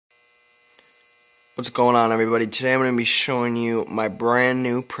What's going on, everybody? Today I'm going to be showing you my brand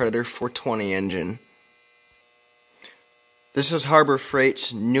new Predator 420 engine. This is Harbor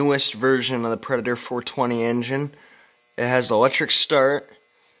Freight's newest version of the Predator 420 engine. It has electric start,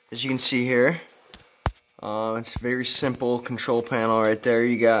 as you can see here. It's a very simple control panel right there.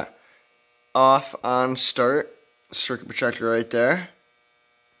 You got off, on, start, circuit protector right there.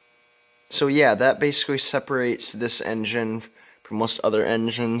 So yeah, that basically separates this engine from most other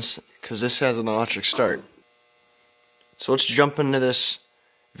engines, because this has an electric start. So let's jump into this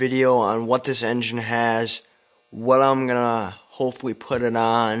video on what this engine has, what I'm gonna hopefully put it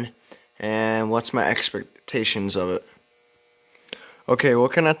on, and what's my expectations of it. Okay,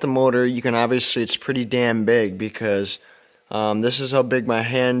 looking at the motor, you can obviously, it's pretty damn big, because this is how big my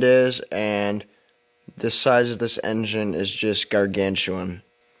hand is, and the size of this engine is just gargantuan.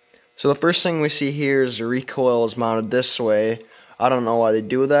 So the first thing we see here is the recoil is mounted this way. I don't know why they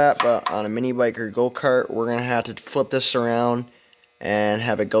do that, but on a mini bike or go-kart, we're going to have to flip this around and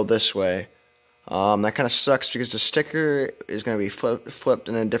have it go this way. That kind of sucks because the sticker is going to be flipped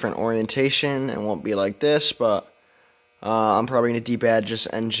in a different orientation and won't be like this, but I'm probably going to debadge this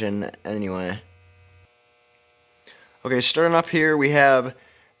engine anyway. Okay, starting up here, we have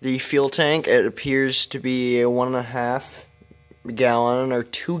the fuel tank. It appears to be a 1.5 gallon or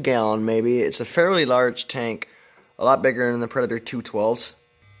 2 gallon maybe. It's a fairly large tank. A lot bigger than the Predator 212s.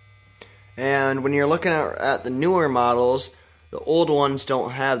 And when you're looking at the newer models, the old ones don't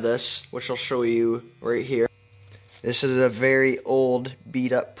have this, which I'll show you right here. This is a very old,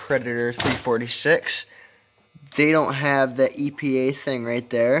 beat up Predator 346. They don't have that EPA thing right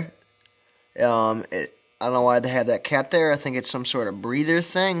there. I don't know why they have that cap there. I think it's some sort of breather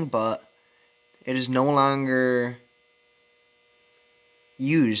thing, but it is no longer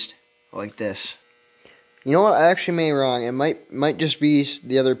used like this. You know what, I actually made wrong. It might just be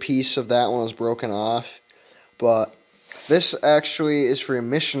the other piece of that one was broken off. But this actually is for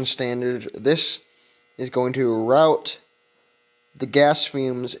emission standard. This is going to route the gas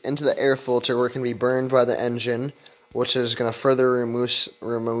fumes into the air filter where it can be burned by the engine, which is going to further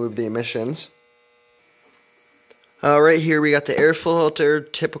remove the emissions. Right here we got the air filter,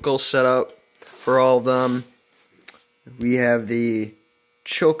 typical setup for all of them. We have the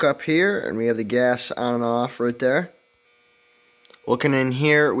choke up here, and we have the gas on and off right there. Looking in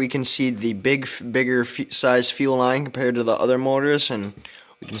here, we can see the bigger size fuel line compared to the other motors, and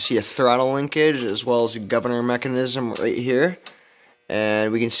we can see a throttle linkage as well as a governor mechanism right here,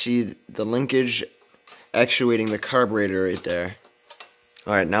 and we can see the linkage actuating the carburetor right there.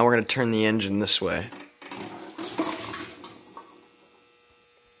 Alright, now we're going to turn the engine this way.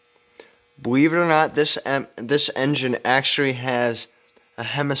 Believe it or not, this engine actually has a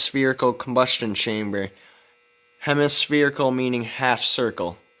hemispherical combustion chamber. Hemispherical meaning half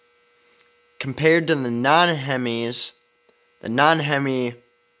circle. Compared to the non-Hemis, the non-Hemi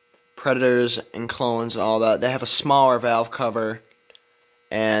Predators and clones and all that, they have a smaller valve cover,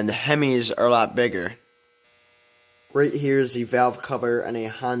 and the Hemis are a lot bigger. Right here is the valve cover on a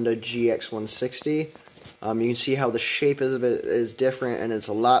Honda GX160. You can see how the shape of it is different, and it's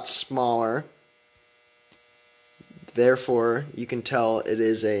a lot smaller. Therefore, you can tell it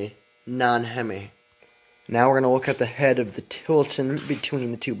is a non-Hemi. Now we're going to look at the head of the Tilton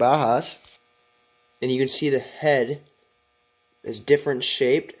between the two Bajas. And you can see the head is different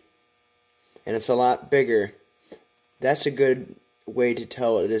shaped, and it's a lot bigger. That's a good way to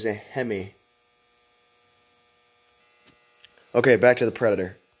tell it is a Hemi. Okay, back to the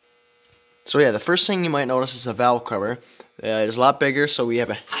Predator. So yeah, the first thing you might notice is the valve cover. It is a lot bigger, so we have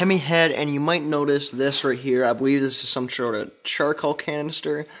a Hemi head, and you might notice this right here. I believe this is some sort of charcoal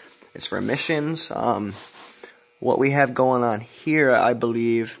canister. It's for emissions. What we have going on here, I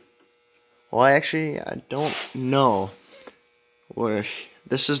believe, well, I don't know.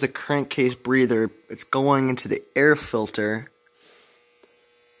 This is the crankcase breather. It's going into the air filter,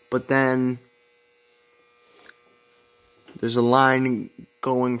 but then there's a line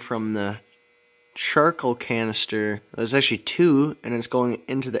going from the charcoal canister. There's actually two, and it's going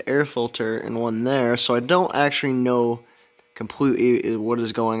into the air filter and one there, so I don't actually know completely what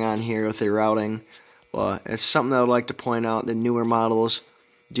is going on here with the routing, but it's something I would like to point out. The newer models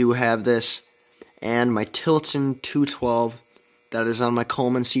do have this, and my Tilton 212 that is on my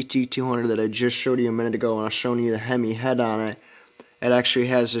Coleman CT200 that I just showed you a minute ago when I was showing you the Hemi head on it, it actually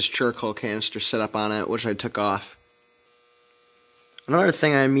has this charcoal canister set up on it, which I took off. Another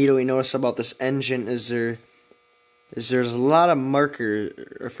thing I immediately noticed about this engine is there's a lot of marker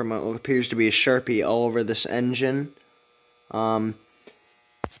from what appears to be a Sharpie all over this engine. As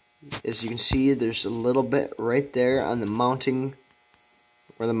you can see, there's a little bit right there on the mounting,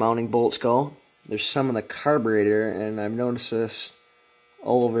 where the mounting bolts go. there's some in the carburetor, and I've noticed this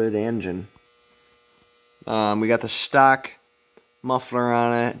all over the engine. We got the stock muffler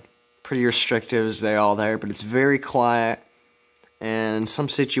on it, pretty restrictive as they all there, but it's very quiet, and in some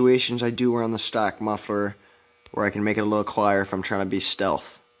situations I do run the stock muffler where I can make it a little quieter if I'm trying to be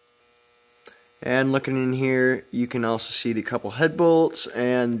stealth. And looking in here, you can also see the couple head bolts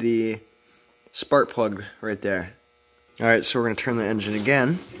and the spark plug right there. Alright, so we're going to turn the engine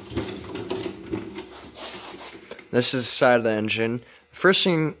again. This is the side of the engine. The first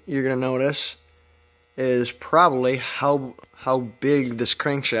thing you're going to notice is probably how big this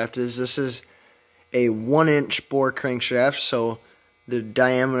crankshaft is. This is a 1-inch bore crankshaft, so the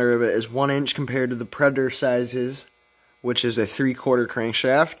diameter of it is 1 inch compared to the Predator sizes, which is a 3/4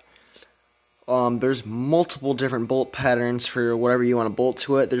 crankshaft. There's multiple different bolt patterns for whatever you want to bolt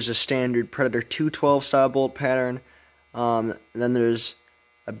to it. There's a standard Predator 212 style bolt pattern. Then there's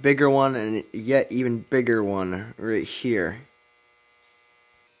a bigger one and yet even bigger one right here.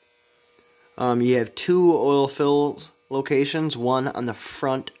 You have 2 oil fill locations, one on the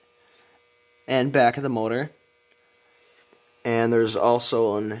front and back of the motor. And there's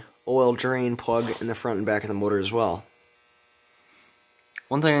also an oil drain plug in the front and back of the motor as well.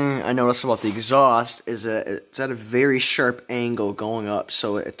 One thing I noticed about the exhaust is that it's at a very sharp angle going up,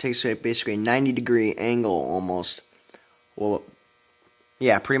 so it takes basically a 90-degree angle almost. Well,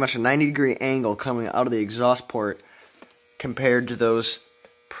 yeah, pretty much a 90-degree angle coming out of the exhaust port compared to those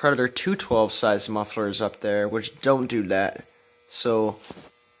Predator 212 size mufflers up there, which don't do that. So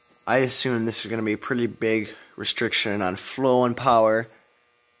I assume this is going to be a pretty big restriction on flow and power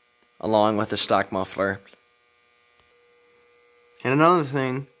along with the stock muffler. And another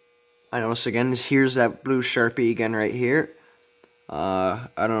thing I noticed again is here's that blue Sharpie again right here. I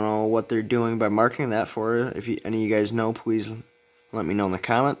don't know what they're doing by marking that for. If any of you guys know, please let me know in the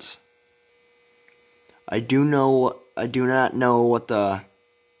comments. I do not know what the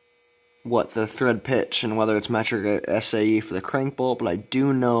thread pitch and whether it's metric or SAE for the crank bolt, but I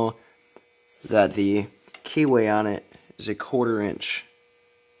do know that the keyway on it is a 1/4 inch.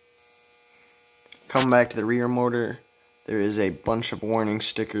 Coming back to the rear motor, there is a bunch of warning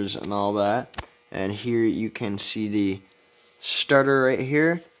stickers and all that. And here you can see the starter right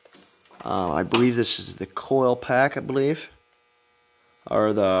here. I believe this is the coil pack, I believe.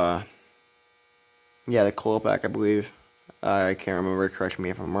 Or the coil pack, I believe. I can't remember, correct me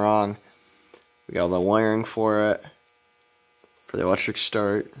if I'm wrong. We got all the wiring for it, for the electric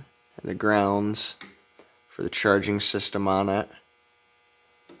start, and the grounds, for the charging system on it.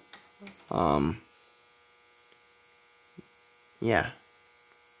 Yeah.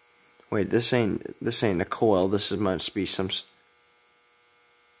 Wait, this ain't the coil. This must be some.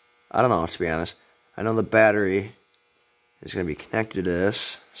 I don't know, to be honest. I know the battery is going to be connected to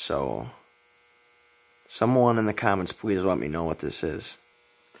this, so someone in the comments, please let me know what this is.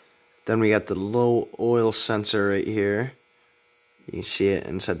 Then we got the low oil sensor right here. You can see it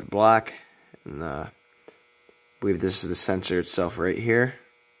inside the block, and I believe this is the sensor itself right here.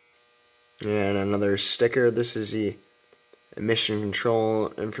 And another sticker. This is the emission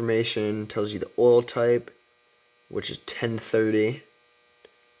control information. Tells you the oil type, which is 1030,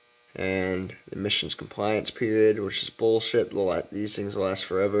 and the emissions compliance period, which is bullshit. These things will last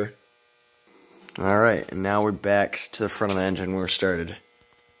forever. Alright, and now we're back to the front of the engine where we started.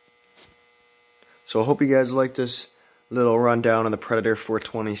 So I hope you guys like this little rundown of the Predator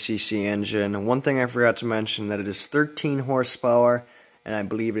 420cc engine. One thing I forgot to mention, that it is 13 horsepower, and I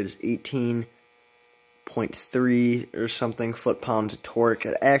believe it is 18.3 or something foot-pounds of torque.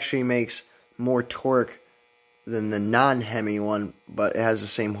 It actually makes more torque than the non-Hemi one, but it has the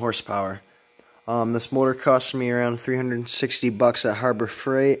same horsepower. This motor cost me around $360 at Harbor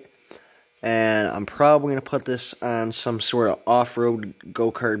Freight, and I'm probably going to put this on some sort of off-road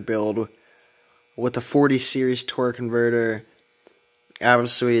go-kart build with a 40 series torque converter,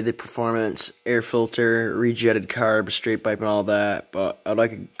 obviously the performance, air filter, rejetted carb, straight pipe and all that, but I'd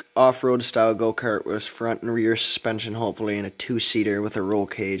like an off-road style go-kart with front and rear suspension, hopefully, and a 2-seater with a roll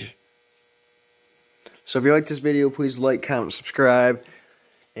cage. So if you like this video, please like, comment, subscribe,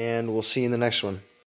 and we'll see you in the next one.